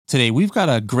Today, we've got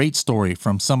a great story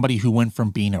from somebody who went from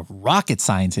being a rocket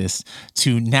scientist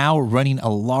to now running a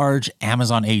large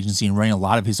Amazon agency and running a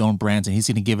lot of his own brands. And he's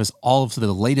going to give us all of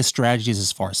the latest strategies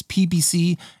as far as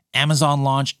PPC, Amazon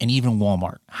launch, and even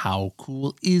Walmart. How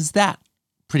cool is that?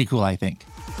 Pretty cool, I think.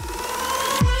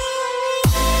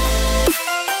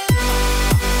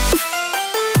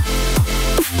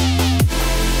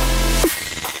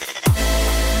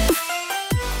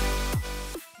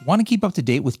 Want to keep up to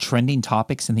date with trending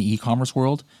topics in the e-commerce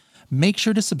world? Make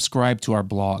sure to subscribe to our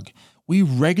blog. We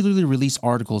regularly release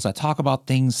articles that talk about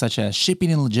things such as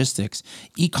shipping and logistics,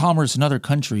 e-commerce in other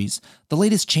countries, the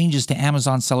latest changes to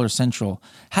Amazon Seller Central,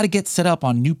 how to get set up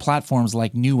on new platforms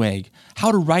like Newegg,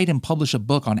 how to write and publish a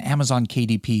book on Amazon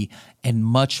KDP, and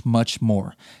much, much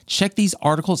more. Check these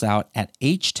articles out at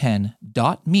h10.me/blog.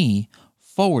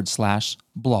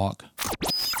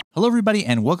 Hello, everybody,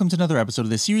 and welcome to another episode of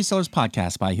the Serious Sellers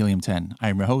Podcast by Helium 10. I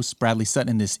am your host, Bradley Sutton,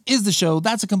 and this is the show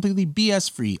that's a completely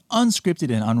BS-free,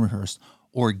 unscripted, and unrehearsed,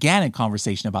 organic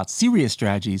conversation about serious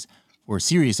strategies for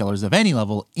serious sellers of any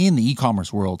level in the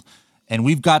e-commerce world. And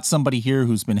we've got somebody here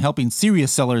who's been helping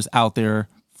serious sellers out there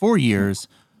for years,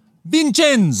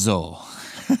 Vincenzo.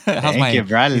 Thank you,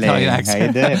 Bradley. How you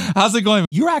doing? How's it going?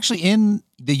 You're actually in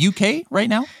the UK right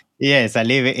now? Yes, I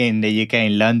live in the UK,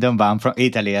 in London, but I'm from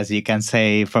Italy, as you can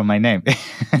say from my name.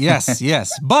 Yes.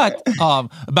 But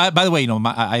by the way,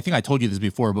 I think I told you this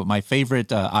before, but my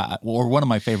favorite, or one of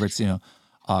my favorites,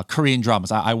 Korean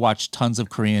dramas. I watch tons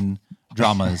of Korean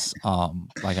dramas.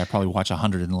 Like I probably watched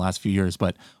 100 in the last few years.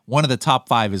 But one of the top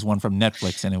 5 is one from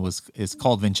Netflix, and it's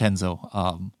called Vincenzo.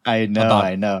 I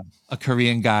know. A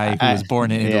Korean guy who was born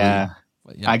in Italy. Yeah.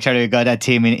 Actually, we got a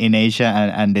team in Asia,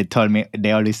 and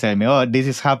they always tell me, "Oh, this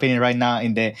is happening right now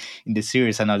in the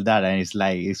series and all that." And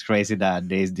it's crazy that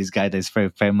there's this guy that's very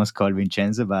famous called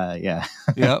Vincenzo. But yeah,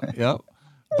 yep.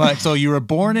 But so you were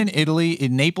born in Italy,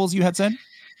 in Naples, you had said?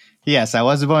 Yes, I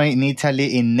was born in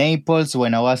Italy, in Naples.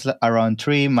 When I was around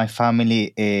 3, my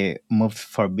family moved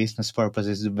for business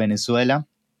purposes to Venezuela,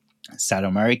 South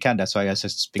America. That's why I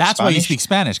just speak Spanish. That's why you speak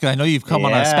Spanish, because I know you've come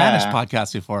on a Spanish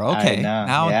podcast before. Okay,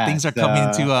 now things are coming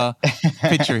into a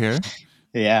picture here.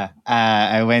 Yeah,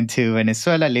 I went to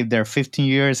Venezuela, lived there 15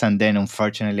 years, and then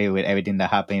unfortunately, with everything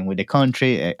that happened with the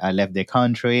country, I left the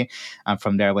country, and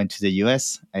from there I went to the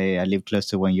US. I lived close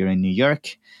to 1 year in New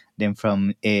York. Then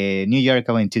from New York,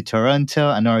 I went to Toronto,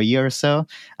 another year or so.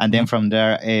 And then from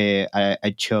there,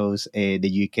 I chose the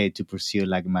UK to pursue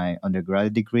like my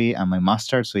undergraduate degree and my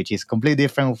master's, which is completely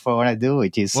different from what I do,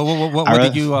 which is...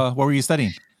 What were you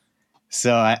studying?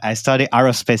 So I studied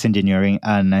aerospace engineering,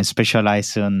 and I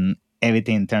specialize in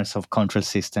everything in terms of control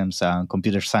systems and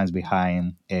computer science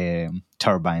behind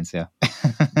turbines, yeah.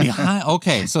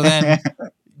 Okay, so then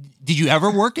did you ever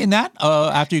work in that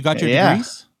after you got your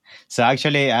degrees? So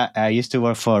actually, I used to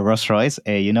work for Rolls-Royce.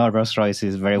 Rolls-Royce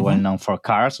is very well known for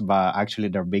cars, but actually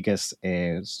their biggest,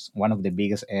 one of the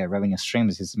biggest revenue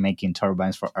streams is making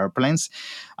turbines for airplanes.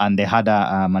 And they had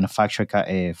a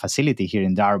manufacturing facility here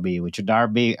in Derby,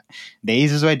 the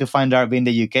easiest way to find Derby in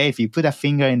the UK, if you put a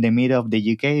finger in the middle of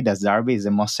the UK, that's Derby. Is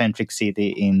the most centric city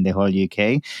in the whole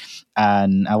UK.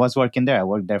 And I was working there. I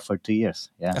worked there for 2 years.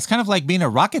 Yeah, that's kind of like being a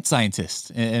rocket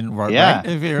scientist, right?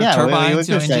 If you're a turbines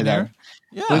engineer.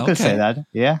 Yeah, we could say that.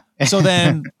 Yeah. So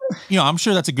then, I'm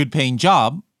sure that's a good paying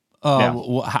job.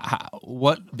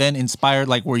 What then inspired?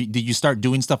 Like, did you start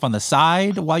doing stuff on the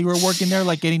side while you were working there,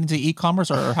 like getting into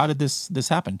e-commerce, or how did this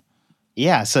happen?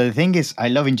 Yeah, so the thing is, I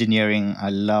love engineering.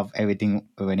 I love everything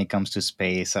when it comes to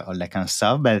space, all that kind of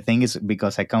stuff. But the thing is,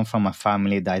 because I come from a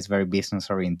family that is very business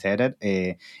oriented,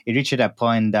 it reached a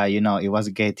point that, it was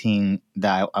getting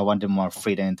that I wanted more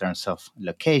freedom in terms of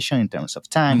location, in terms of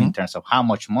time, in terms of how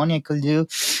much money I could do.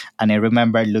 And I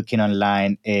remember looking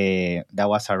online, that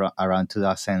was around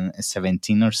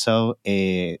 2017 or so,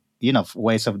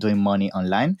 ways of doing money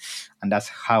online. And that's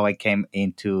how I came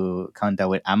into contact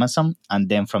with Amazon. And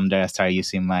then from there, I started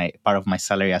using part of my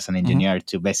salary as an engineer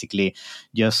to basically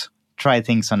just try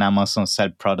things on Amazon,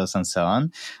 sell products and so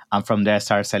on. And from there, I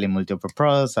started selling multiple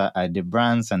products. I did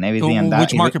brands and everything. So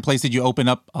which marketplace did you open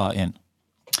up in?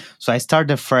 So I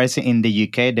started first in the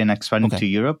UK, then expanded to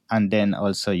Europe, and then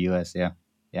also US. Yeah.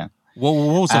 What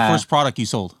was the first product you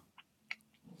sold?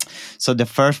 So the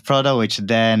first product, which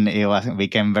then it was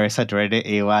became very saturated,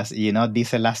 it was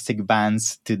these elastic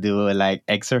bands to do like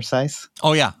exercise.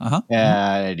 Oh yeah. Uh-huh.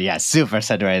 Yeah, super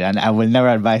saturated, and I will never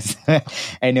advise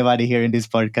anybody here in this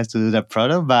podcast to do the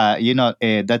product. But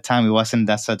that time it wasn't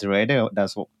that saturated.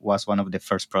 That was one of the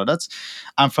first products,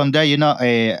 and from there,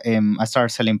 I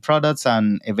started selling products,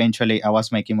 and eventually I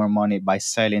was making more money by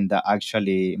selling the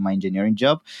actually my engineering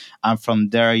job. And from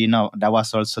there, that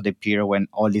was also the period when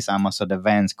all these Amazon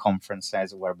events, conferences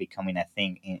were becoming a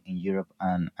thing in Europe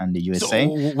and the So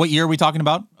USA. what year are we talking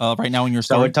about right now in your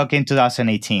So we're story? talking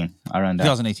 2018 around that.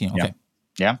 2018. Yeah. Okay.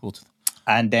 Yeah. Cool.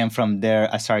 And then from there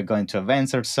I started going to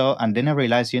events or so, and then I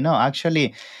realized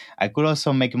actually I could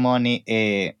also make money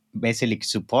basically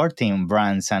supporting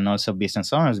brands and also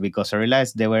business owners, because I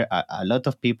realized there were a lot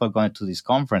of people going to these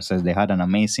conferences. They had an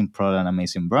amazing product, an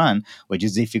amazing brand, which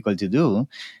is difficult to do.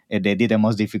 They did the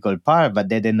most difficult part, but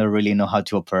they didn't really know how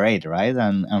to operate, right?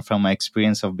 And from my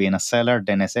experience of being a seller,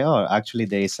 then I say, oh, actually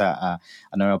there is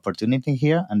another opportunity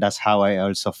here. And that's how I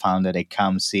also founded a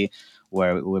CAMC,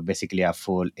 where we're basically a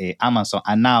full Amazon,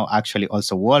 and now actually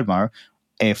also Walmart,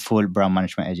 a full brand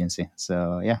management agency.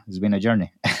 So yeah, it's been a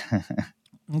journey.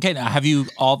 Okay. Now, have you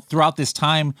all throughout this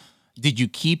time? Did you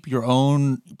keep your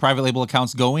own private label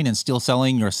accounts going and still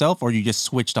selling yourself, or you just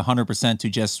switched 100% to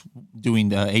just doing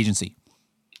the agency?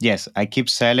 Yes, I keep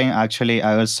selling. Actually,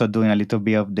 I also doing a little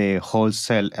bit of the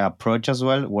wholesale approach as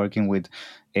well, working with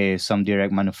some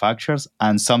direct manufacturers,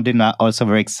 and something I'm also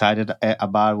very excited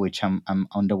about, which I'm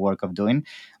on the work of doing.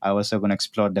 I also going to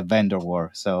explore the vendor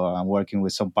world. So I'm working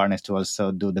with some partners to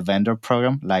also do the vendor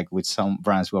program, like with some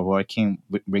brands we're working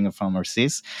with, bringing from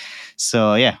overseas.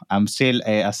 So yeah, I'm still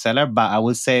a seller, but I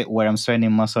would say where I'm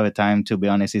spending most of the time, to be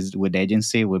honest, is with the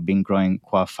agency. We've been growing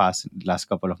quite fast in the last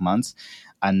couple of months,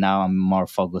 and now I'm more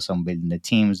focused on building the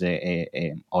teams,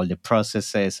 all the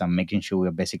processes, and making sure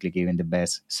we're basically giving the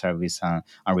best service and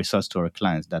results to our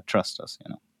clients that trust us.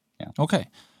 Yeah. Okay.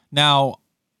 Now,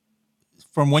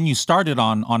 from when you started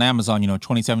on Amazon,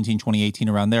 2017, 2018,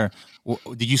 around there,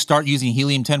 did you start using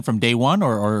Helium 10 from day one,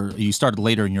 or you started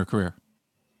later in your career?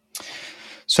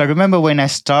 So I remember when I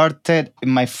started,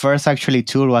 my first actually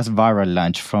tool was Viral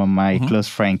Launch from my Mm-hmm. close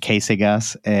friend Casey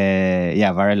Gas.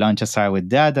 Yeah, Viral Launch, I started with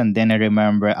that. And then I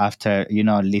remember after,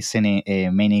 listening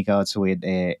many gods with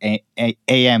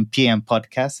AM, PM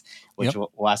podcast, which Yep.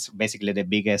 was basically the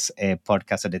biggest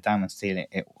podcast at the time, and still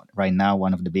right now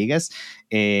one of the biggest.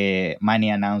 Manny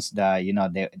announced that,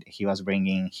 he was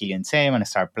bringing Helium 10, and I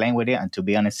started playing with it. And to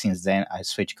be honest, since then, I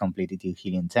switched completely to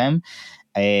Helium 10.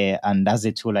 And that's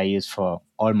the tool I use for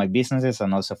all my businesses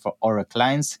and also for our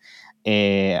clients.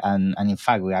 And in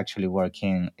fact, we're actually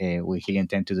working with Helium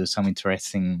 10 to do some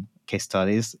interesting case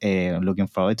studies. Looking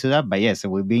forward to that. But yes,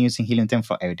 we've been using Helium 10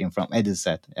 for everything from A to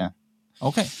Z. Yeah.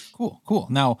 Okay. Cool.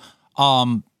 Now,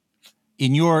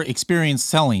 in your experience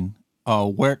selling,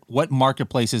 what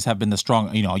marketplaces have been the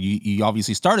strong? You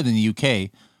obviously started in the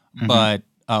UK, Mhm. but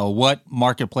what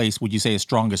marketplace would you say is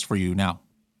strongest for you now?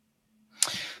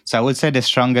 So I would say the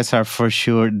strongest are for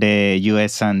sure the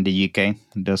US and the UK.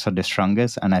 Those are the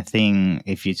strongest. And I think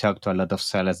if you talk to a lot of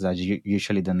sellers, that's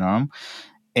usually the norm.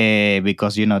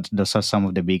 Because those are some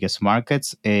of the biggest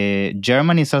markets.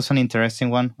 Germany is also an interesting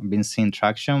one. I've been seeing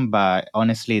traction, but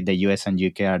honestly, the US and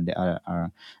UK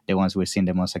are the ones we're seeing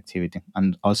the most activity,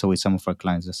 and also with some of our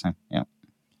clients the same. Yeah.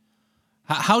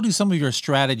 How do some of your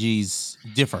strategies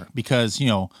differ? Because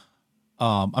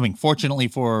fortunately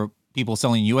for people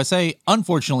selling in USA,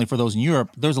 unfortunately for those in Europe,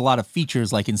 there's a lot of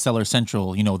features like in Seller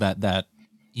Central, that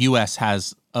US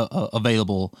has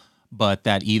available, but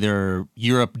that either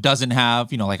Europe doesn't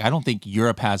have. Like I don't think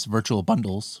Europe has virtual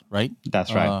bundles, right?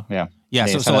 That's right. Yeah. Yeah.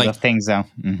 So There's a so lot like, of things now.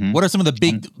 what are some of the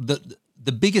And big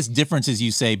the biggest differences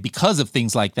you say because of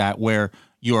things like that, where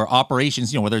your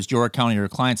operations, whether it's your account or your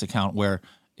client's account, where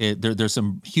there's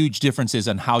some huge differences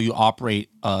on how you operate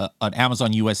an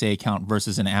Amazon USA account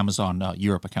versus an Amazon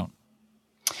Europe account?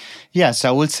 yeah, so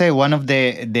I would say one of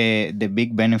the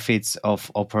big benefits of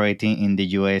operating in the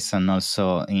US and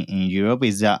also in Europe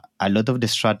is that a lot of the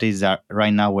strategies that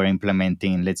right now we're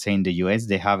implementing, let's say in the US,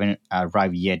 they haven't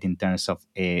arrived yet in terms of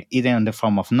either in the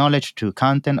form of knowledge through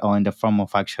content or in the form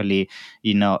of actually,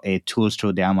 tools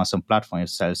through the Amazon platform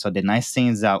itself. So the nice thing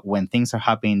is that when things are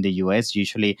happening in the US,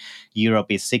 usually Europe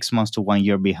is 6 months to 1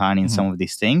 year behind in Mhm. some of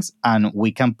these things, and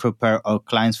we can prepare our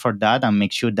clients for that and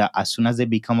make sure that as soon as they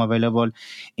become available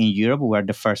in Europe, we're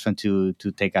the first one to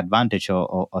take advantage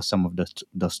of some of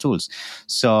those tools.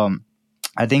 So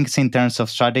I think in terms of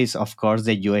strategies, of course,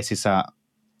 the US is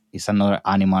is another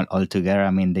animal altogether.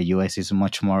 I mean, the US is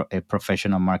much more a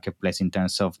professional marketplace in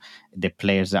terms of the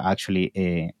players that actually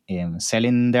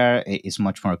selling there. It's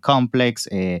much more complex.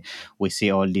 We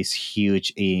see all this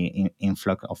huge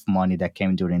influx of money that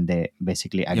came during the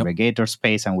basically Yep. aggregator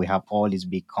space, and we have all these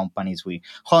big companies with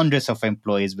hundreds of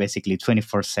employees, basically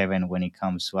 24/7 when it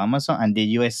comes to Amazon. And the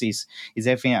US is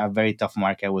definitely a very tough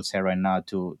market, I would say, right now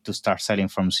to start selling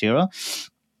from zero,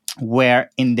 where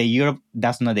in the Europe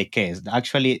that's not the case.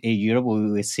 Actually, in Europe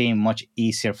we will see much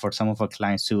easier for some of our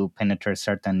clients to penetrate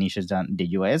certain niches than the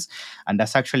US, and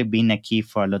that's actually been a key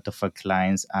for a lot of our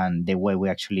clients and the way we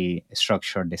actually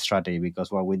structure the strategy.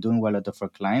 Because what we're doing with a lot of our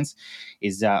clients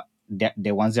is that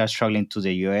the ones that are struggling to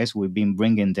the US, we've been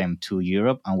bringing them to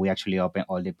Europe, and we actually open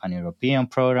all the pan-European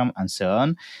program and so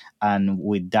on. And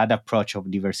with that approach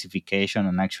of diversification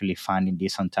and actually finding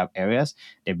these untapped areas,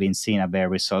 they've been seeing a better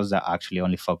results that actually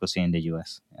only focusing in the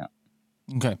US. Yeah.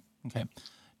 Okay. Okay.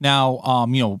 Now,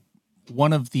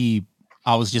 one of the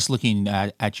I was just looking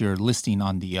at your listing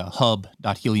on the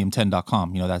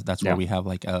hub.helium10.com. That's where Yeah. we have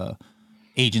like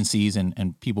agencies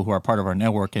and people who are part of our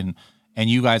network, and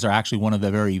you guys are actually one of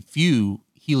the very few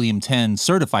Helium 10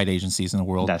 certified agencies in the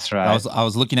world. That's right. I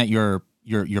was looking at your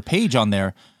page on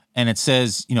there, and it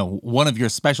says, one of your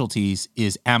specialties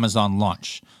is Amazon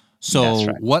launch. That's So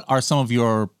right. what are some of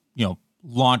your,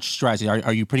 launch strategies?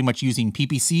 Are you pretty much using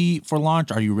PPC for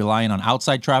launch? Are you relying on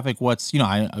outside traffic? What's,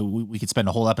 we could spend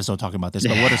a whole episode talking about this,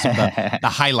 but what are some of the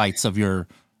highlights of your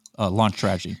launch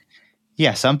strategy?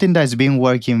 Yeah, something that's been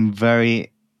working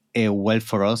very well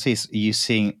for us is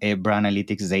using brand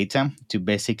analytics data to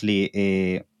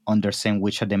basically understand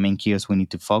which are the main keywords we need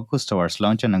to focus towards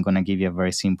launch. And I'm going to give you a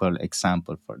very simple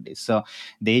example for this. So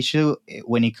the issue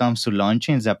when it comes to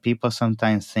launching is that people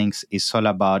sometimes think it's all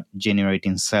about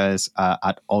generating sales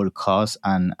at all costs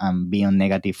and being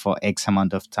negative for X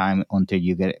amount of time until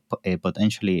you get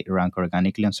potentially rank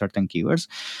organically on certain keywords.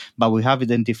 But we have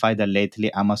identified that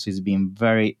lately Amazon is being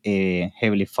very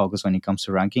heavily focused when it comes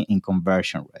to ranking in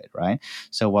conversion rate, right?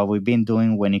 So what we've been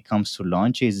doing when it comes to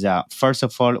launch is that first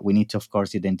of all, we need to, of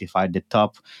course, identify the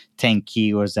top 10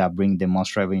 keywords that bring the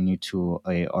most revenue to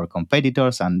our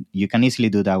competitors. And you can easily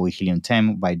do that with Helium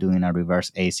 10 by doing a reverse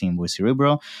async with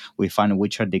Cerebro. We find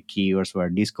which are the keywords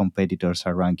where these competitors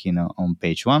are ranking on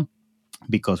page one,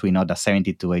 because we know that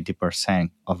 70 to 80%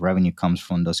 of revenue comes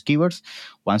from those keywords.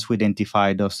 Once we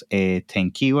identify those 10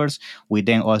 keywords, we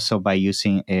then also, by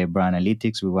using brand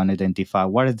analytics, we want to identify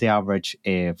what is the average,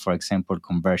 for example,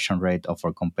 conversion rate of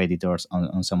our competitors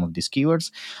on some of these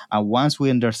keywords. And once we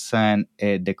understand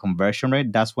the conversion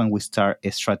rate, that's when we start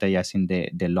strategizing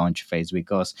the launch phase.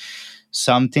 Because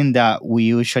something that we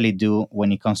usually do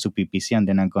when it comes to PPC, and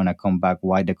then I'm going to come back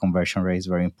why the conversion rate is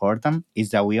very important,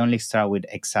 is that we only start with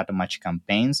exact match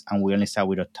campaigns and we only start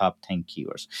with the top 10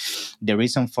 keywords. The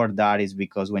reason for that is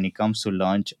because when it comes to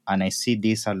launch, and I see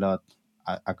this a lot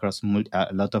across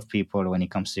a lot of people when it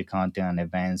comes to content and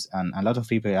events, and a lot of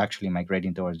people are actually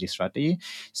migrating towards this strategy,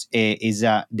 is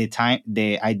that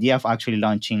the idea of actually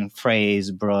launching phrase,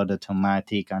 broad,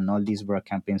 automatic, and all these broad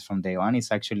campaigns from day one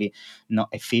is actually not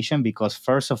efficient. Because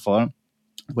first of all,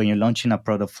 when you're launching a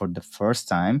product for the first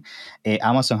time,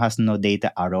 Amazon has no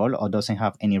data at all or doesn't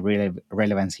have any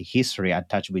relevancy history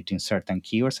attached between certain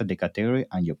keywords of the category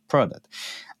and your product.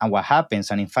 And what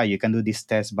happens, and in fact, you can do this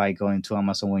test by going to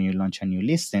Amazon when you launch a new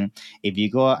listing. If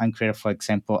you go and create, for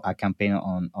example, a campaign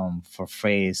on for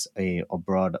phrase or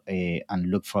broad and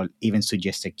look for even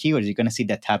suggested keywords, you're going to see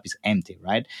that tab is empty,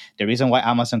 right? The reason why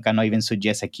Amazon cannot even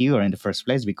suggest a keyword in the first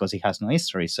place because it has no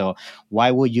history. So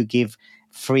why would you give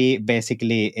free,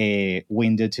 basically, a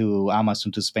window to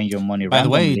Amazon to spend your money By the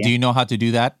way, do randomly? you know how to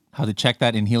do that? How to check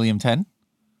that in Helium 10?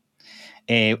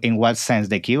 In what sense?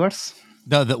 The keywords?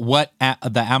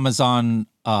 The Amazon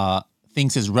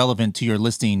thinks is relevant to your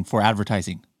listing for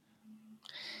advertising.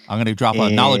 I'm going to drop a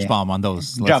knowledge Uh, bomb on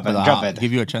those. drop But it, drop it,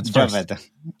 give you a chance drop first. it.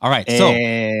 All right. So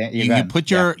You you can,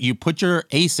 put yeah, your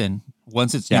ACE in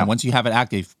once it's yeah. once you have it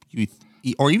active.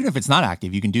 Or even if it's not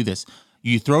active, you can do this.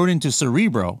 You throw it into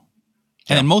Cerebro, and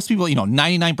Sure. then most people,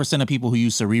 99% of people who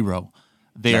use Cerebro,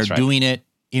 they are That's right. doing it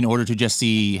in order to just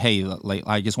see, hey, like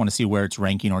I just want to see where it's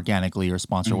ranking organically or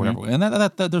sponsor or Hmm. whatever. And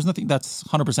that there's nothing that's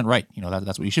 100% right.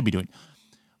 That's what you should be doing.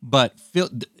 But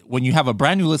when you have a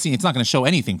brand new listing, it's not going to show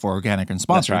anything for organic and That's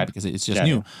sponsored right. because it's just Yeah,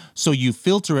 yeah. new. So you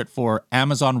filter it for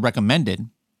Amazon recommended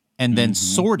and then Hmm.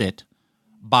 sort it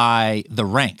by the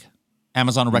rank,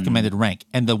 Amazon recommended rank.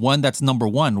 And the one that's number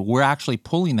one, we're actually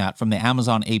pulling that from the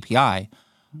Amazon API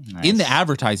in the Nice.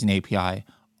 advertising API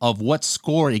of what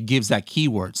score it gives that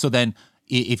keyword. So then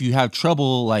if you have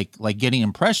trouble like getting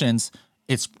impressions,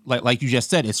 it's like you just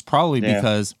said, it's probably Yeah.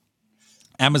 because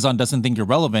Amazon doesn't think you're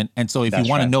relevant. And so if you That's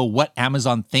want to right. know what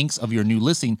Amazon thinks of your new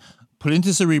listing, put it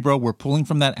into Cerebro. We're pulling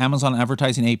from that Amazon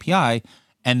advertising API.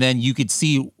 And then you could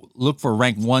see, look for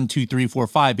rank 1, 2, 3, 4,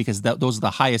 5, because those are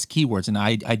the highest keywords. And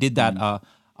I did that. Mm.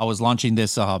 I was launching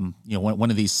this, one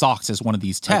of these socks as one of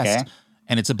these tests, Okay.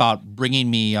 and it's about bringing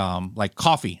me like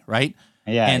coffee, right?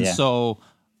 Yeah, And yeah. so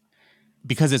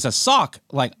because it's a sock,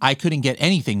 like I couldn't get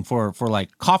anything for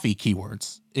like coffee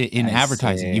keywords in I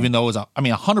advertising, see. even though it was,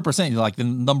 100% like the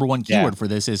number one Yeah. keyword for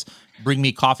this is bring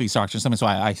me coffee socks or something. So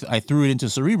I threw it into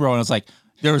Cerebro, and it was like,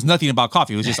 there was nothing about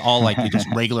coffee. It was just all like just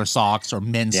regular socks or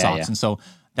men's Yeah, socks. yeah. And so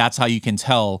that's how you can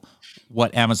tell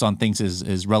what Amazon thinks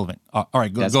is relevant. All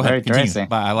right, That's go very ahead, continue. interesting.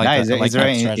 But I like No, that. I like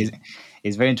that strategy.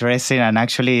 it's very interesting. And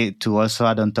actually, to also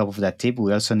add on top of that tip,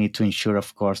 we also need to ensure,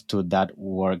 of course, to that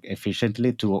work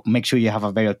efficiently to make sure you have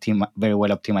a very well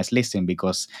optimized listing.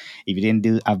 Because if you didn't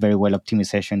do a very well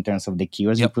optimization in terms of the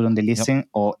keywords you Yep. put on the Yep. listing,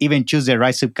 or even choose the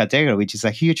right subcategory, which is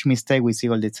a huge mistake we see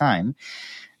all the time,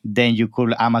 then you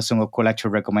could Amazon could actually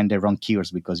recommend the wrong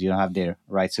keywords because you don't have the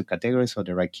right subcategories or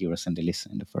the right keywords in the list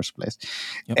in the first place.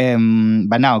 Yep.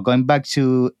 But now going back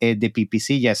to the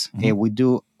PPC, yes, Mhm. we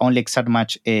do only exact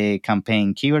match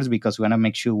campaign keywords because we want to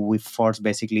make sure we force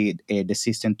basically the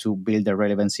system to build the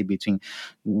relevancy between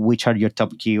which are your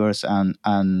top keywords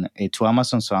and to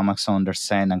Amazon, so Amazon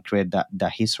understand and create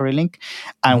that history link.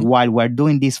 And Mhm. while we're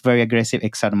doing these very aggressive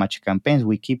exact match campaigns,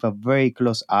 we keep a very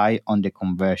close eye on the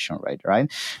conversion rate, right?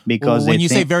 Well, Because they when you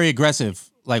say think very aggressive,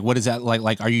 like what is that like?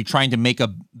 Like, are you trying to make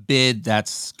a bid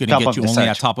that's going to top get of you the only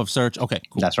at search. top of search? Okay,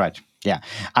 cool. That's right. Yeah.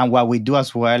 And what we do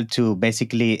as well to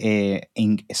basically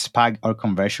spike our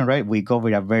conversion rate, we go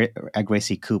with a very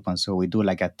aggressive coupon. So we do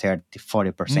like a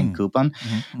 30-40% Mm. coupon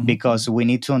Mm-hmm. because we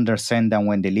need to understand that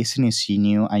when the listing is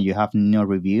new and you have no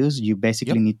reviews, you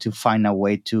basically Yep. need to find a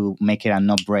way to make it a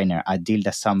no-brainer, a deal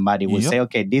that somebody will Yep. say,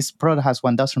 okay, this product has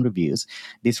 1,000 reviews,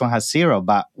 this one has 0,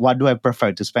 but what do I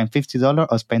prefer, to spend $50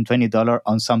 or spend $20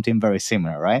 on something very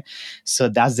similar, right? So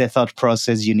that's the thought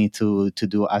process you need to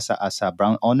do as a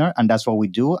brand owner, and that's what we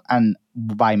do. And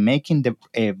by making the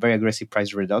very aggressive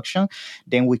price reduction,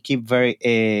 then we keep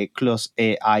very close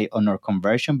eye on our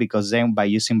conversion, because then by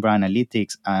using brand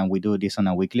analytics, and we do this on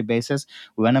a weekly basis,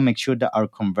 we want to make sure that our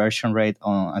conversion rate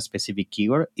on a specific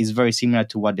keyword is very similar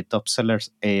to what the top sellers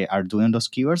are doing on those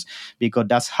keywords, because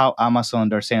that's how Amazon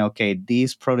they're saying, okay,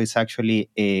 this product is actually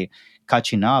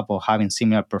catching up or having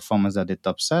similar performance as the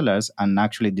top sellers and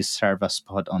actually deserve a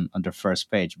spot on the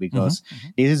first page, Mm-hmm. because Mm-hmm.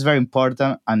 this is very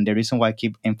important. And the reason why I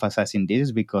keep emphasizing this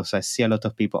is because I see a lot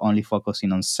of people only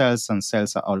focusing on sales and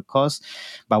sales at all costs.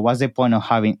 But what's the point of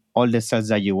having all the sales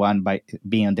that you want by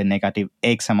being on the negative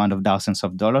X amount of thousands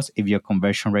of dollars if your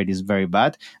conversion rate is very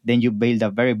bad? Then you build a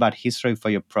very bad history for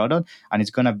your product, and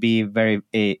it's going to be very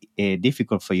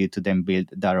difficult for you to then build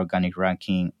that organic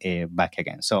ranking back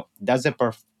again. So that's the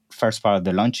first part of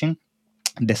the launching.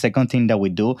 The second thing that we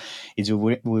do is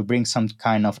we bring some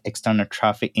kind of external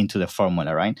traffic into the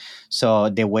formula, right? So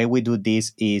the way we do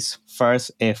this is,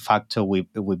 first, a factor we've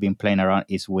been playing around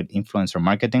is with influencer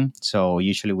marketing. So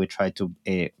usually we try to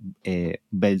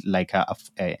build like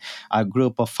a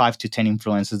group of 5 to 10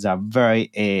 influencers that are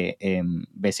very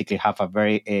basically have a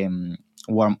very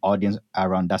warm audience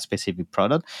around that specific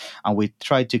product, and we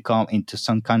try to come into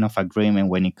some kind of agreement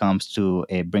when it comes to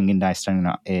bringing that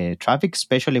external traffic,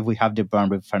 especially if we have the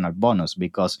brand referral bonus,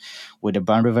 because with the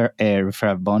brand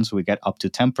referral bonus we get up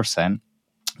to 10%,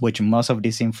 which most of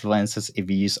these influencers, if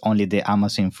you use only the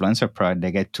Amazon influencer product,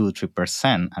 they get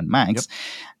 2-3% at Yep. max.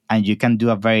 And you can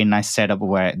do a very nice setup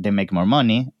where they make more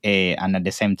money, and at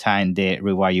the same time they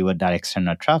reward you with that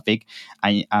external traffic.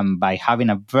 And by having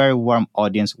a very warm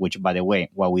audience, which, by the way,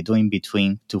 what we do in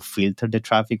between to filter the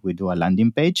traffic, we do a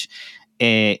landing page,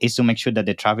 is to make sure that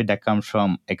the traffic that comes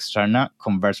from external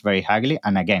converts very highly.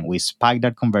 And again, we spike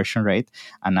that conversion rate,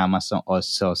 and Amazon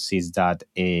also sees that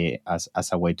as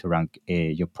a way to rank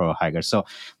your pro higher. So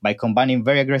by combining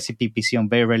very aggressive PPC on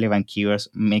very relevant keywords,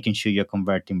 making sure you're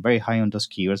converting very high on those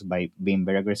keywords by being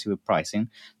very aggressive with pricing,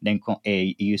 then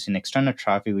using external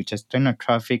traffic, which external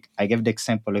traffic, I gave the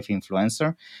example of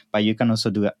influencer, but you can also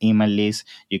do an email list.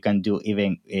 You can do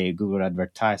even a Google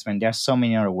advertisement. There are so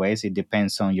many other ways. It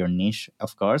depends on your niche,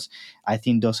 of course. I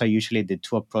think those are usually the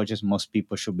two approaches most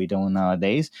people should be doing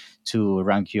nowadays to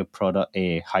rank your product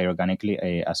high organically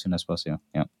as soon as possible.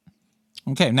 Yeah.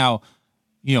 Okay. Now,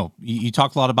 you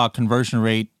talked a lot about conversion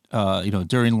rate,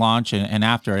 during launch and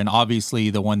after, and obviously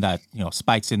the one that,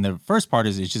 spikes in the first part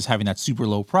is just having that super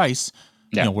low price,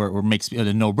 Yeah. where makes it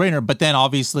a no brainer. But then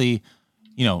obviously,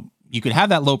 you could have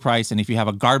that low price, and if you have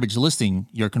a garbage listing,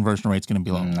 your conversion rate's going to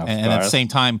be low. Of And at the course. same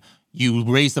time, you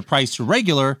raise the price to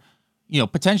regular,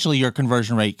 potentially your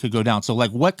conversion rate could go down. So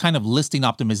like what kind of listing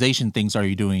optimization things are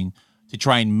you doing to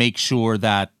try and make sure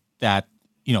that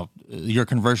your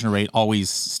conversion rate always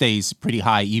stays pretty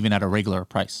high even at a regular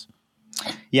price?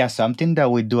 Yeah, something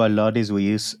that we do a lot is we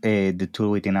use the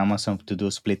tool within Amazon to do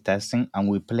split testing, and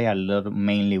we play a lot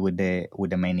mainly with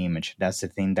the main image. That's the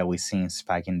thing that we see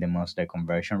spiking the most the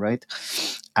conversion rate,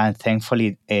 and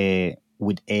thankfully,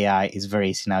 with AI, it's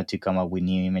very easy now to come up with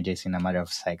new images in a matter of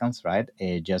seconds, right?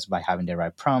 Just by having the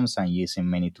right prompts and using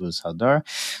many tools out there.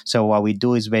 So what we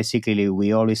do is basically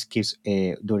we always keep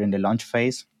during the launch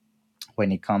phase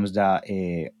when it comes that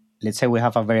let's say we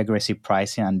have a very aggressive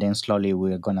pricing and then slowly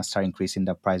we're going to start increasing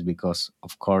the price because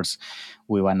of course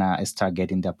we want to start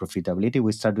getting the profitability.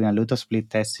 We start doing a lot of split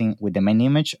testing with the main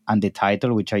image and the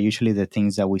title, which are usually the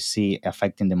things that we see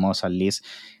affecting the most, at least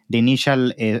the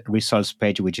initial results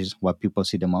page, which is what people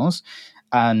see the most.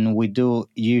 And we do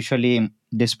usually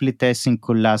the split testing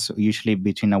could last usually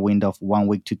between a window of 1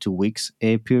 week to 2 weeks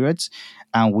periods,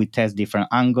 and we test different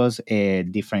angles,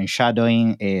 different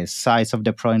shadowing, size of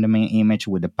the product in the main image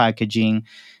with the packaging,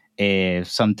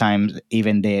 sometimes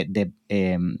even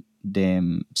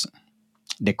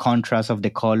the contrast of the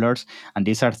colors. And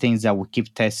these are things that we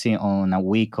keep testing on a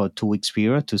week or 2 weeks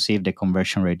period to see if the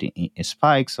conversion rate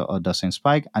spikes or doesn't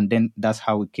spike. And then that's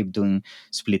how we keep doing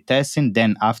split testing.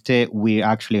 Then after we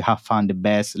actually have found the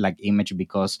best like image,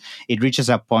 because it reaches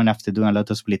a point after doing a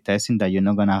lot of split testing that you're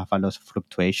not going to have a lot of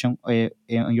fluctuation on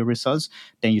your results,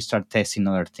 then you start testing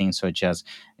other things such as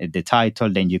the title.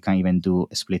 Then you can even do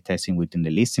split testing within the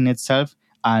listing itself,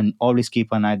 and always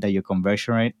keep an eye that your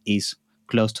conversion rate is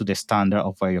close to the standard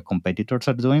of what your competitors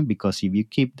are doing, because if you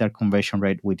keep that conversion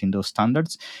rate within those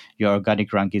standards, your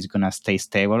organic rank is going to stay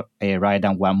stable, right?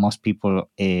 And what most people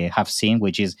have seen,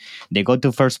 which is they go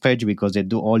to first page because they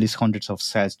do all these hundreds of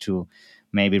sales to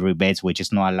maybe rebates, which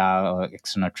is not allowed, or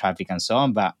external traffic and so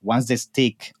on. But once they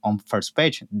stick on first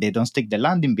page, they don't stick the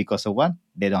landing because of what?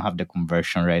 They don't have the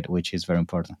conversion rate, which is very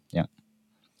important. Yeah.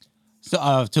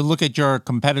 So to look at your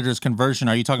competitors' conversion,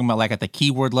 are you talking about like at the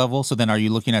keyword level? So then are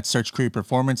you looking at search query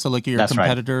performance to look at your That's right.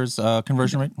 competitors'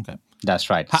 conversion rate? Okay. That's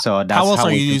right. How, So how that's else how are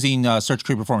we you do. using search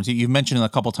query performance? You've mentioned it a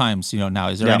couple times, now.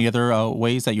 Is there Yeah. any other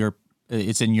ways that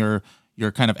it's in your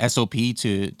kind of SOP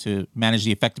to manage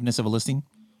the effectiveness of a listing?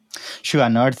 Sure.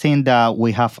 Another thing that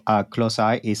we have a close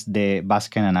eye is the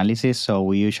basket analysis. So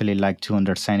we usually like to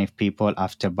understand if people,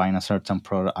 after buying a certain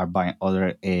product, are buying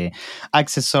other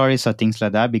accessories or things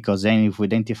like that. Because then, if we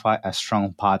identify a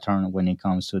strong pattern when it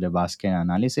comes to the basket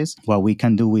analysis, what we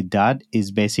can do with that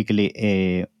is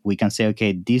basically we can say,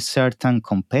 okay, these certain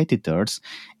competitors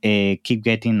keep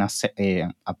getting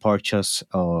a purchase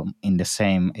in the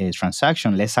same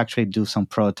transaction. Let's actually do some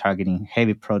product targeting,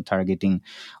 heavy product targeting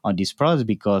on these products,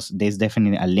 because there's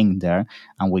definitely a link there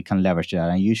and we can leverage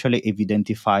that. And usually, if you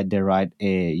identify the right,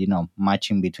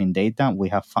 matching between data, we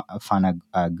have found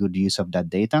a good use of that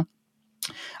data.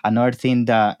 Another thing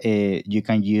that you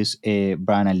can use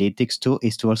brand analytics to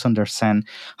is to also understand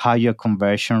how your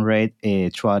conversion rate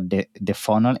throughout the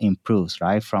funnel improves,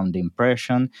 right? From the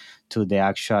impression to the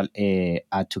actual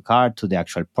add to cart to the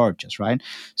actual purchase, right?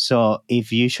 So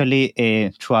if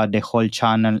usually throughout the whole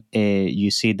channel you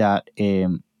see that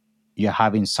you're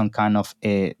having some kind of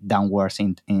downwards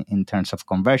in terms of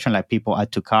conversion, like people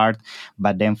add to cart,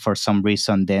 but then for some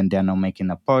reason then they're not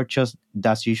making a purchase,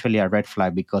 that's usually a red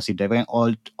flag. Because if they went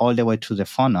all the way to the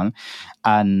funnel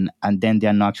and then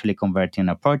they're not actually converting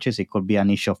a purchase, it could be an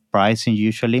issue of pricing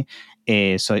usually.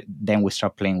 So then we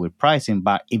start playing with pricing.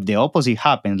 But if the opposite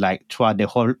happens, like throughout the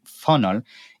whole funnel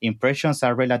impressions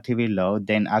are relatively low,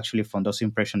 then actually from those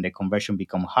impressions the conversion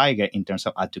become higher in terms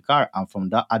of add to cart, and from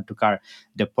that add to cart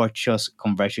the purchase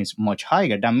conversion is much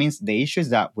higher. That means the issue is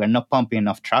that we're not pumping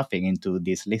enough traffic into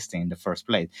this listing in the first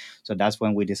place. So that's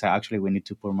when we decide actually we need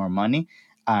to put more money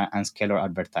and scale our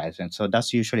advertisement. So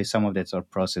that's usually some of the sort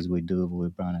of process we do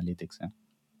with brand analytics. Yeah.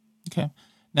 Okay.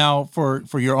 Now, for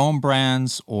your own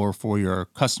brands or for your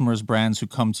customers' brands who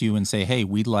come to you and say, "Hey,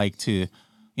 we'd like to,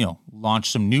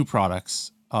 launch some new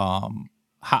products."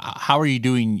 How are you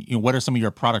doing? What are some of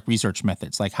your product research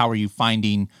methods? Like, how are you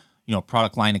finding,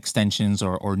 product line extensions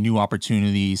or new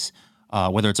opportunities?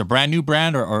 Whether it's a brand new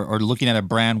brand or looking at a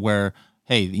brand where,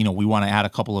 hey, we want to add a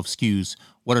couple of SKUs.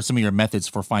 What are some of your methods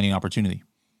for finding opportunity?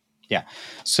 Yeah.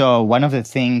 So one of the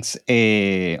things,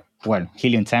 well,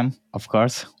 Helium 10 Of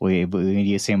course, we're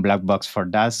using Black Box for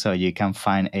that, so you can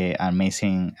find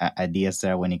amazing ideas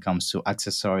there when it comes to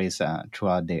accessories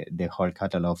throughout the whole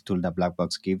catalog of tool that Black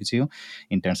Box gives you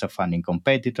in terms of finding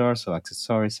competitors or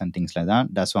accessories and things like that.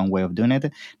 That's one way of doing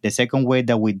it. The second way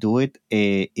that we do it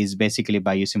is basically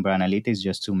by using brand analytics,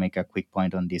 just to make a quick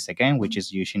point on this again, which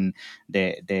is using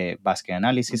the basket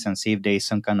analysis and see if there is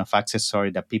some kind of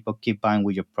accessory that people keep buying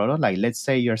with your product. Like, let's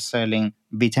say you're selling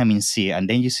vitamin C, and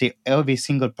then you see every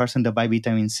single person that buy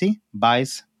vitamin C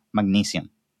buys magnesium.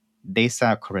 There's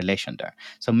a correlation there.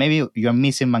 So maybe you're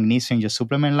missing magnesium in your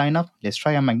supplement lineup. Let's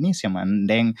try a magnesium. And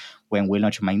then when we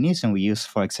launch magnesium, we use,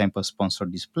 for example,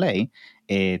 sponsored display,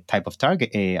 a type of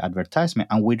target advertisement,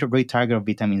 and we retarget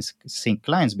vitamin C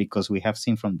clients, because we have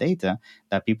seen from data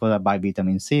that people that buy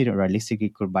vitamin C realistically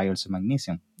could buy also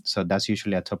magnesium. So that's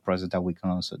usually a top process that we can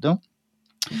also do.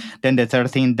 Then the third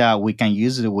thing that we can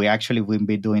use, we actually will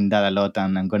be doing that a lot,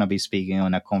 and I'm going to be speaking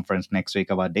on a conference next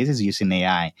week about this, is using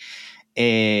AI.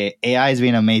 AI has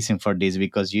been amazing for this,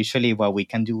 because usually what we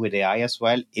can do with AI as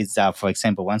well is that, for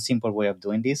example, one simple way of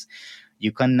doing this,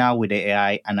 you can now with the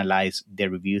AI analyze the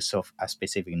reviews of a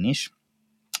specific niche,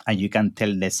 and you can tell,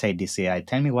 let's say, this AI,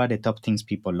 tell me what the top things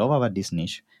people love about this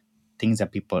niche, things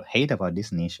that people hate about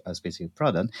this niche, a specific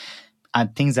product,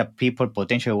 and things that people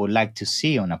potentially would like to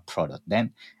see on a product.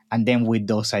 Then with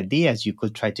those ideas, you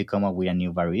could try to come up with a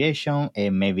new variation,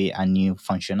 maybe a new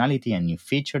functionality, a new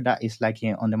feature that is like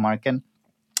on the market.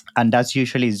 And that's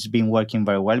usually it's been working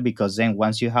very well, because then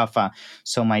once you have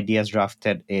some ideas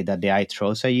drafted that the AI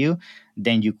throws at you,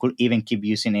 then you could even keep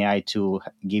using AI to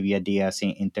give you ideas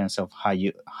in terms of how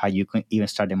you can even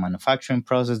start the manufacturing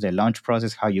process, the launch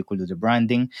process, how you could do the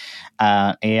branding.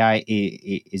 AI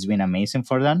is been amazing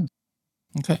for that.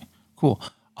 Okay, cool.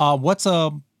 What's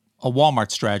a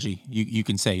Walmart strategy? You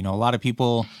can say, a lot of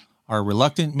people are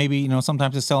reluctant, maybe,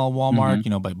 sometimes to sell on Walmart,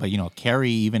 Mm-hmm. but Carrie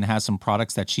even has some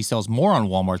products that she sells more on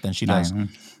Walmart than she does on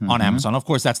Mm-hmm. Amazon. Of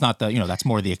course, that's not that's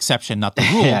more the exception, not the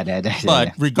rule. Yeah, But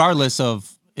yeah. regardless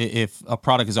of if a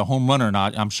product is a home run or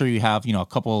not, I'm sure you have, a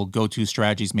couple go-to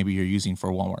strategies maybe you're using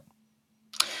for Walmart.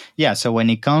 Yeah, so when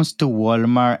it comes to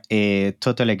Walmart,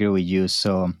 totally agree with you.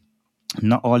 So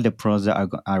not all the pros that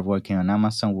are working on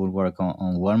Amazon will work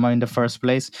on Walmart in the first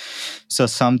place. So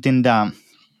something that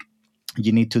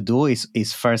you need to do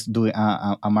is first do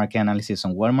a market analysis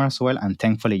on Walmart as well. And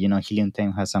thankfully, Helium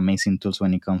 10 has amazing tools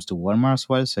when it comes to Walmart as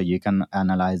well. So you can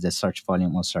analyze the search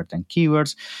volume of certain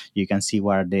keywords. You can see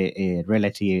what are the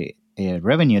relative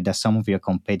revenue that some of your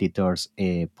competitors,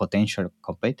 potential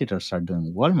competitors, are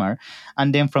doing Walmart.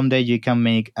 And then from there, you can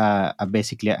make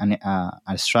basically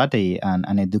a strategy and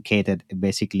an educated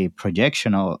basically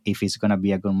projection of if it's going to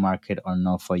be a good market or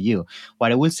not for you.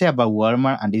 What I will say about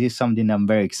Walmart, and this is something I'm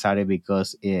very excited,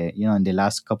 because in the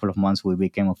last couple of months we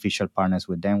became official partners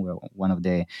with them. We're one of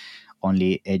the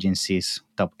only agencies,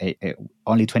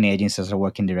 only 20 agencies are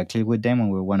working directly with them,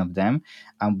 and we're one of them.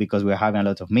 And because we're having a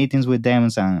lot of meetings with them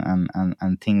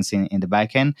and things in the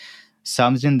back end.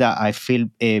 Something that I feel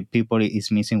people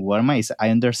is missing Walmart is, I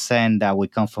understand that we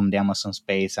come from the Amazon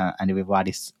space, and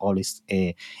everybody's always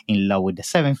in love with the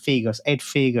seven figures, eight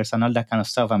figures, and all that kind of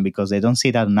stuff. And because they don't see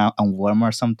that now on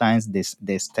Walmart, sometimes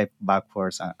they step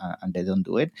backwards, and they don't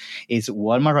do it. It's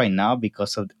Walmart right now,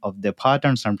 because of the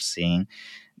patterns I'm seeing,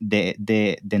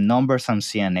 the numbers I'm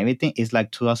seeing and everything is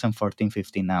like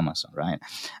 2014-15 Amazon, right?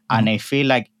 And I feel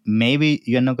like maybe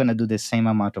you're not gonna do the same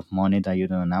amount of money that you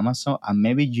do on Amazon, and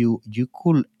maybe you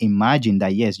could imagine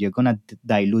that yes, you're gonna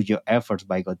dilute your efforts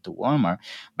by going to Walmart.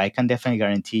 But I can definitely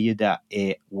guarantee you that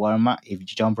Walmart, if you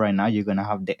jump right now, you're gonna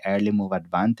have the early move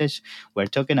advantage. We're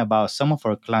talking about some of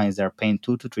our clients that are paying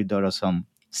 $2 to $3 on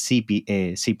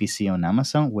CPC on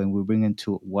Amazon. When we bring it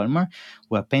to Walmart,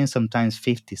 we're paying sometimes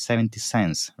 50, 70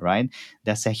 cents, right?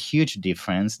 That's a huge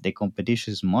difference. The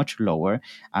competition is much lower.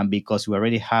 And because we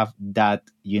already have that,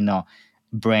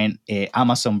 brand,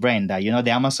 Amazon brand, that,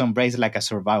 the Amazon brand is like a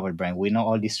survival brand. We know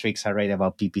all these tricks already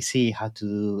about PPC, how to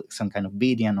do some kind of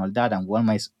video and all that. And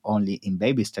Walmart is only in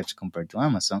baby steps compared to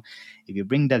Amazon. If you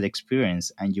bring that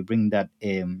experience and you bring that,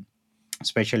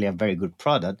 especially a very good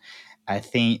product, I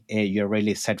think you're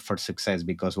really set for success,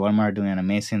 because Walmart are doing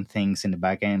amazing things in the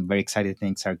back end. Very exciting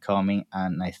things are coming,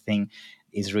 and I think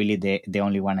it's really the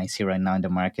only one I see right now in the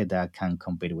market that can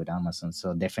compete with Amazon.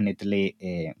 So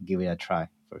definitely give it a try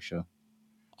for sure.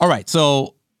 All right.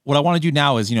 So what I want to do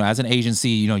now is, as an agency,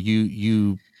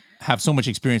 you have so much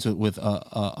experience with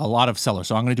a lot of sellers.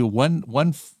 So I'm going to do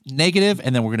one negative,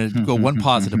 and then we're going to go one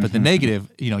positive. But the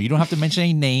negative, you don't have to mention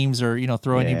any names or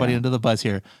throw anybody Yeah. under the bus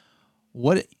here.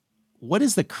 What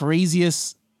is the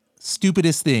craziest,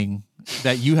 stupidest thing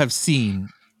that you have seen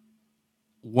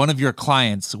one of your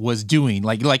clients was doing,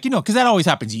 like because that always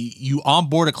happens. You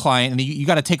onboard a client and you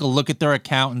got to take a look at their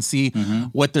account and see Hmm.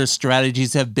 what their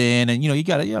strategies have been, and you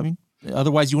got to, I mean,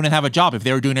 otherwise you wouldn't have a job if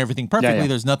they were doing everything Yeah, perfectly.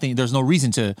 yeah. There's no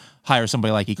reason to hire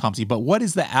somebody like Ecomcy. But what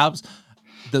is the apps,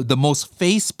 the most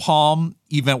face palm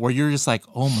event where you're just like,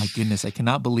 oh my goodness, I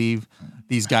cannot believe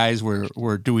these guys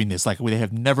were doing this. Like they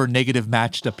have never negative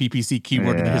matched a PPC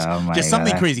keyword in their Yeah, history. oh Just my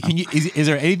something god. crazy. Is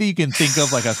there anything you can think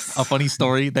of, like a funny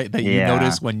story that you Yeah.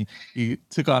 noticed when you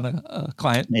took on a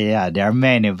client? Yeah, there are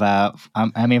many, but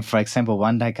I mean, for example,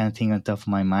 one that I can think on top of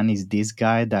my mind is this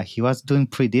guy that he was doing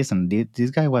pretty decent. This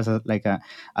guy was a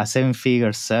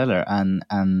seven-figure seller,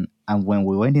 and when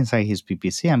we went inside his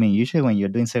PPC, I mean, usually when you're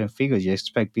doing seven figures, you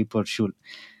expect people should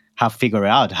have figured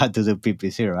out how to do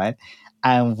PPC, right?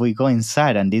 And we go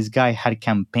inside, and this guy had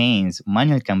campaigns,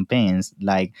 manual campaigns.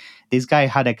 Like this guy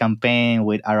had a campaign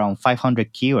with around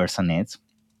 500 keywords on it,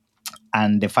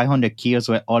 and the 500 keywords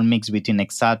were all mixed between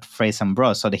exact, phrase, and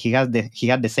bro. So that he had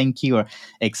the same keyword,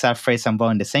 exact, phrase, and bro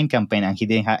in the same campaign, and he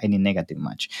didn't have any negative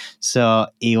match. So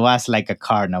it was like a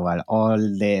carnival, all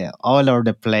over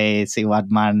the place. It was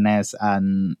madness,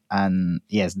 and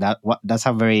yes, that's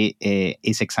a very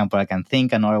easy example I can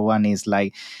think. Another one is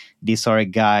like this other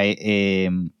guy.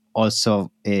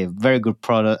 Also a very good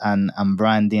product and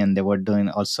branding, and they were doing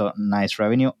also nice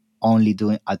revenue, only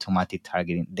doing automatic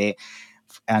targeting.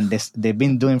 They've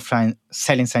been doing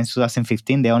selling since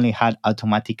 2015. They only had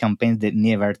automatic campaigns that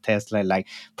never test like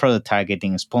product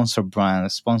targeting, sponsor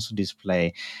brands, sponsor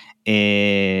display.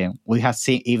 We have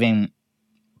seen even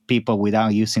people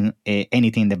without using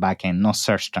anything in the backend, no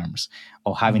search terms,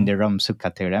 or having Mhm. their own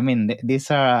subcategory. I mean,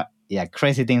 these are yeah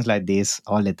crazy things like this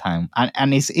all the time,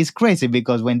 and it's crazy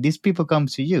because when these people come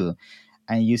to you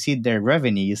and you see their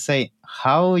revenue, you say,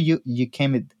 how you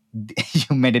came it,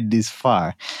 you made it this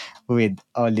far with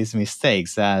all these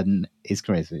mistakes, and it's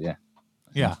crazy. Yeah.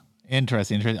 Yeah.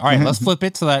 Interesting. Interesting. All right, let's flip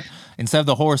it so that instead of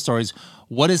the horror stories,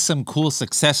 what is some cool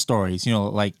success stories?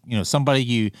 Like,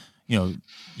 somebody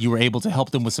you were able to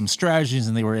help them with some strategies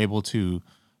and they were able to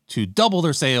double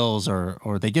their sales,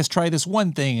 or they just try this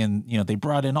one thing and they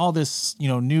brought in all this,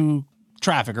 new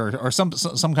traffic, or some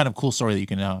kind of cool story that you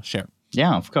can share.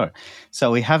 Yeah, of course.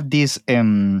 So we have this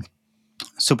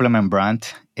supplement brand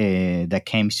that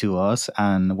came to us,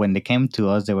 and when they came to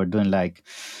us, they were doing like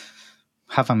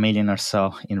half a million or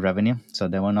so in revenue, so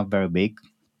they were not very big.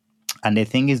 And the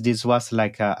thing is, this was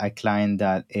like a client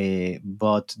that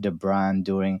bought the brand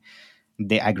during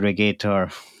the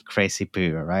aggregator crazy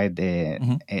period, right?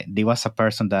 Hmm. There was a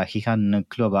person that he had no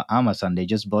clue about Amazon. They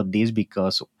just bought this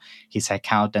because his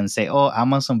accountant say, "Oh,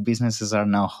 Amazon businesses are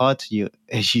now hot. You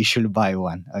you should buy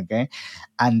one." Okay,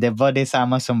 and they bought this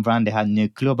Amazon brand. They had no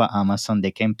clue about Amazon.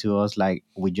 They came to us like,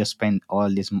 "We just spent all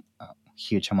this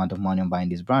huge amount of money on buying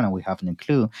this brand, and we have no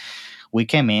clue." We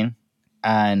came in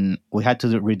and we had to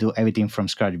redo everything from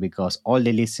scratch because all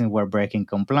the listings were breaking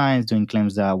compliance, doing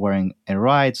claims that weren't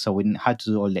right. So we had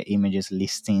to do all the images,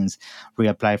 listings,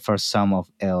 reapply for some of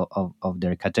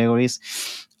their categories.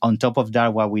 On top of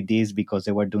that, what we did is because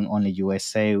they were doing only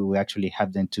USA, we actually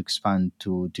had them to expand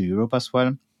to Europe as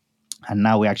well, and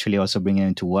now we actually also bring it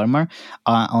into Walmart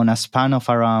on a span of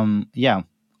around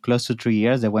close to 3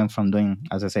 years. They went from doing,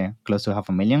 as I say, close to half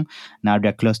a million. Now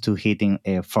they're close to hitting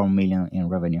 4 million in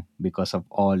revenue because of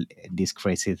all these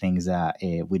crazy things that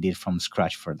we did from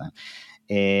scratch for them.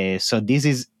 So this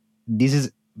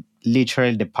is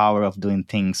literally the power of doing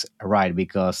things right,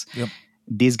 because Yep.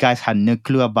 these guys had no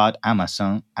clue about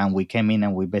Amazon, and we came in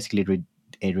and we basically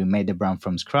remade the brand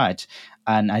from scratch.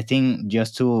 And I think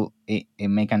just to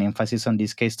make an emphasis on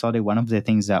this case study, one of the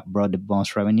things that brought the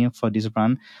most revenue for this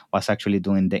brand was actually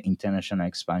doing the international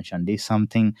expansion. This is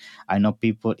something I know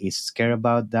people is scared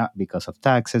about that because of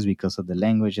taxes, because of the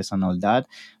languages and all that.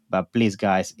 But please,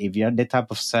 guys, if you're the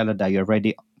type of seller that you're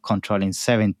already controlling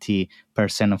 70%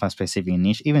 of a specific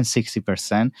niche, even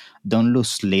 60%, don't lose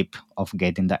sleep of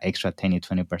getting the extra 10 to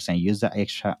 20%. Use the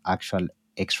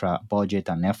extra budget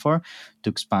and effort to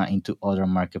expand into other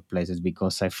marketplaces,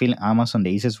 because I feel Amazon, the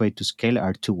easiest way to scale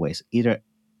are two ways: either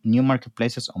new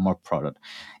marketplaces or more product.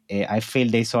 I feel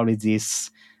there's always this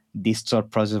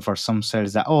thought process for some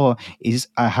sellers that, oh, is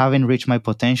I haven't reached my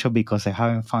potential because I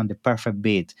haven't found the perfect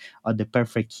bid or the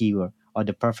perfect keyword or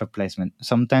the perfect placement.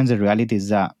 Sometimes the reality is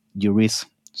that you reach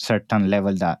certain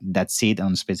level that's it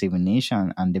on specific niche,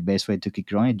 and the best way to keep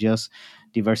growing is just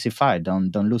diversify.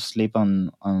 Don't lose sleep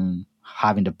on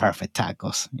having the perfect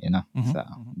tacos. Hmm. So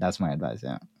that's my advice.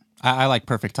 Yeah. I like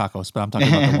perfect tacos, but I'm talking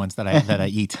about the ones that I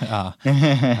eat.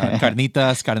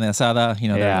 Carnitas, carne asada. There you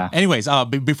go. Yeah. Anyways,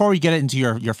 before we get into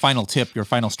your final tip, your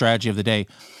final strategy of the day,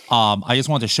 I just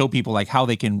want to show people like how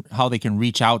they can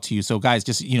reach out to you. So guys,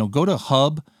 just go to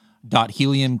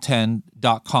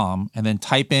hub.helium10.com and then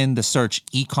type in the search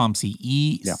ecomcy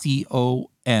Yeah.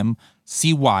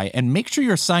 ECOMCY and make sure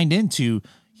you're signed into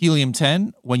Helium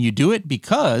 10 when you do it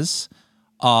because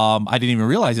I didn't even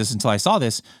realize this until I saw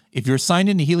this. If you're signed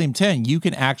into Helium 10, you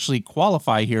can actually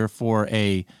qualify here for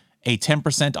a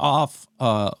 10% off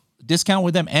discount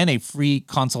with them and a free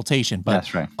consultation. But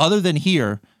That's right. other than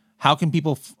here, how can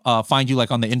people find you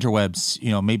like on the interwebs?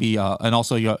 Maybe and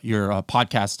also your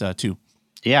podcast too.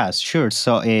 Yeah, sure.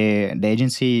 So the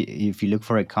agency, if you look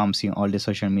for it, comes in all the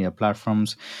social media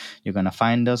platforms. You're gonna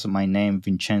find us. My name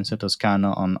Vincenzo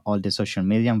Toscano on all the social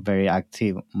media. I'm very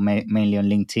active, mainly on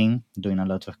LinkedIn, doing a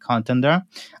lot of content there.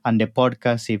 And the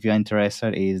podcast, if you're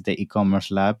interested, is the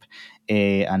e-commerce lab.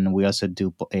 And we also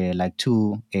do like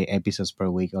two episodes per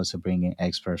week, also bringing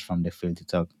experts from the field to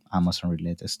talk Amazon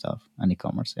related stuff and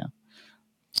e-commerce. Yeah.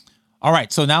 All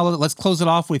right, so now let's close it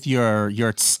off with your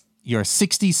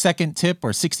 60-second tip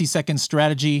or 60-second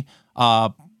strategy.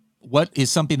 What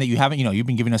is something that you haven't, you've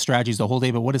been giving us strategies the whole day,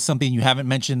 but what is something you haven't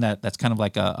mentioned that's kind of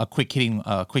like a quick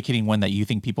hitting one that you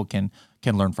think people can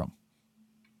learn from?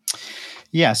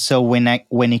 Yeah. So when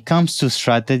it comes to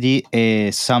strategy,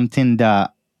 something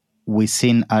that we've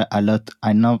seen a lot.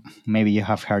 I know maybe you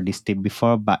have heard this tip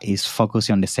before, but it's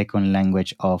focusing on the second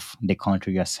language of the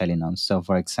country you're selling on. So,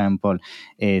 for example,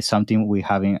 something we're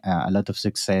having a lot of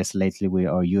success lately with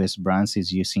our US brands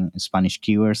is using Spanish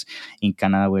keywords. In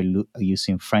Canada, we're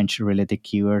using French related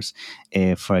keywords.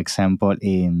 For example,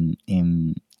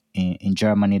 in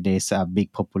Germany, there's a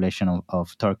big population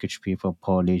of Turkish people,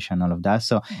 Polish, and all of that.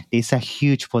 So there's a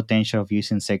huge potential of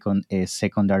using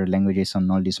secondary languages on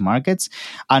all these markets.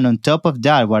 And on top of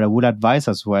that, what I would advise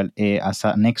as well, as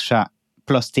an extra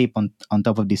plus tip on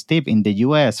top of this tip, in the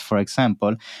US, for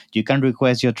example, you can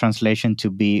request your translation to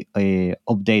be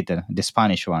updated, the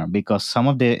Spanish one, because some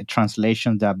of the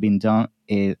translations that have been done,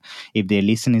 if the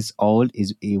listen is old,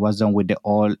 it was done with the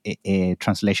old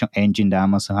translation engine that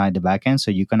Amazon had at the backend.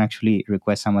 So you can actually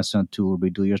request Amazon to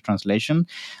redo your translation.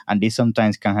 And this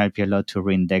sometimes can help you a lot to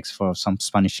reindex for some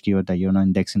Spanish keyword that you're not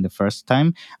indexing the first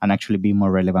time and actually be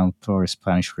more relevant for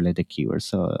Spanish related keywords.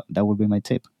 So that would be my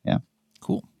tip. Yeah.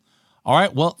 Cool. All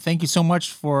right. Well, thank you so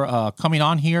much for coming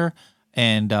on here.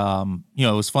 And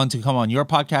it was fun to come on your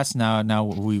podcast. Now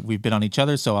we've been on each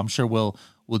other, so I'm sure we'll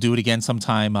do it again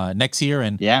sometime next year.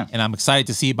 And Yeah. and I'm excited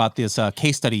to see about this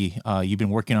case study you've been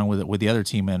working on with the other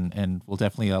team, and we'll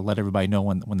definitely let everybody know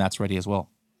when that's ready as well.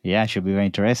 Yeah, it should be very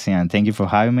interesting. And thank you for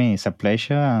having me. It's a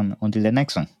pleasure. And until the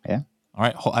next one. Yeah. All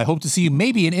right. I hope to see you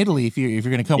maybe in Italy if you're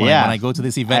going to come when Yeah. I go to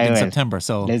this event I in will. September.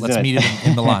 So Let's let's do it. meet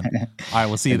in Milan. All right.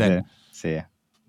 We'll see you Let's do then. it. See ya.